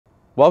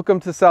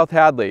Welcome to South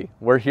Hadley.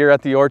 We're here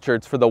at the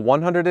Orchards for the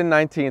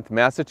 119th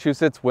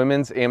Massachusetts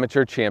Women's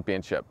Amateur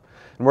Championship.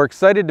 And we're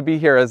excited to be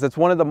here as it's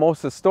one of the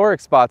most historic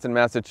spots in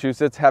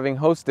Massachusetts, having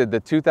hosted the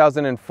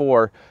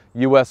 2004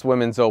 U.S.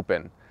 Women's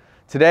Open.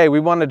 Today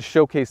we wanted to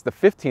showcase the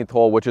 15th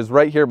hole, which is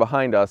right here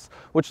behind us,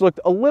 which looked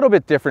a little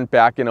bit different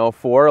back in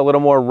 '04, a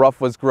little more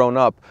rough was grown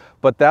up,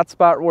 but that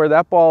spot where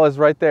that ball is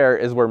right there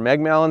is where Meg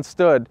Mallon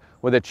stood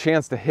with a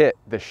chance to hit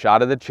the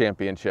shot of the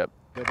championship.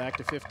 Go back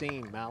to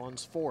 15,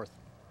 Mallon's fourth.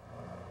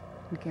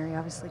 Gary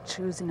obviously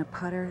choosing a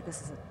putter.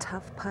 This is a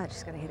tough putt.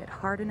 She's got to hit it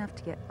hard enough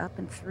to get up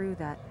and through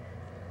that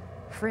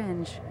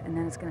fringe, and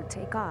then it's going to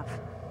take off.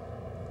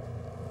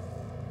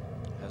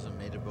 Hasn't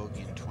made a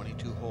bogey in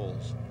 22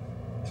 holes.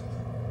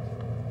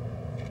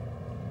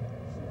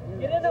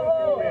 Get in the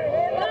hole!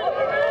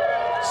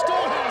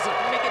 Still hasn't.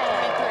 Make it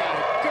 23.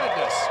 Oh,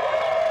 goodness.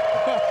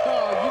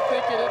 You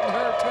think it isn't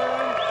her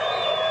turn?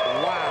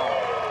 Wow.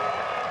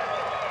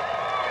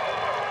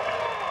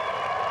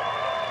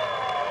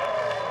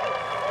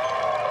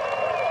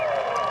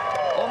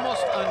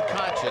 Almost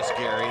unconscious,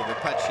 Gary, the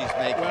putt she's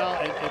making. Well,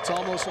 it's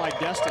almost like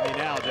destiny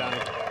now, Johnny.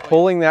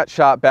 Pulling that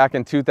shot back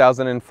in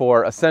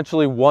 2004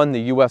 essentially won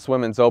the U.S.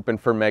 Women's Open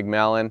for Meg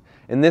Mallon.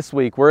 And this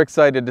week, we're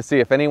excited to see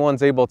if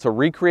anyone's able to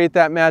recreate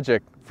that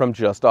magic from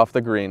just off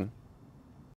the green.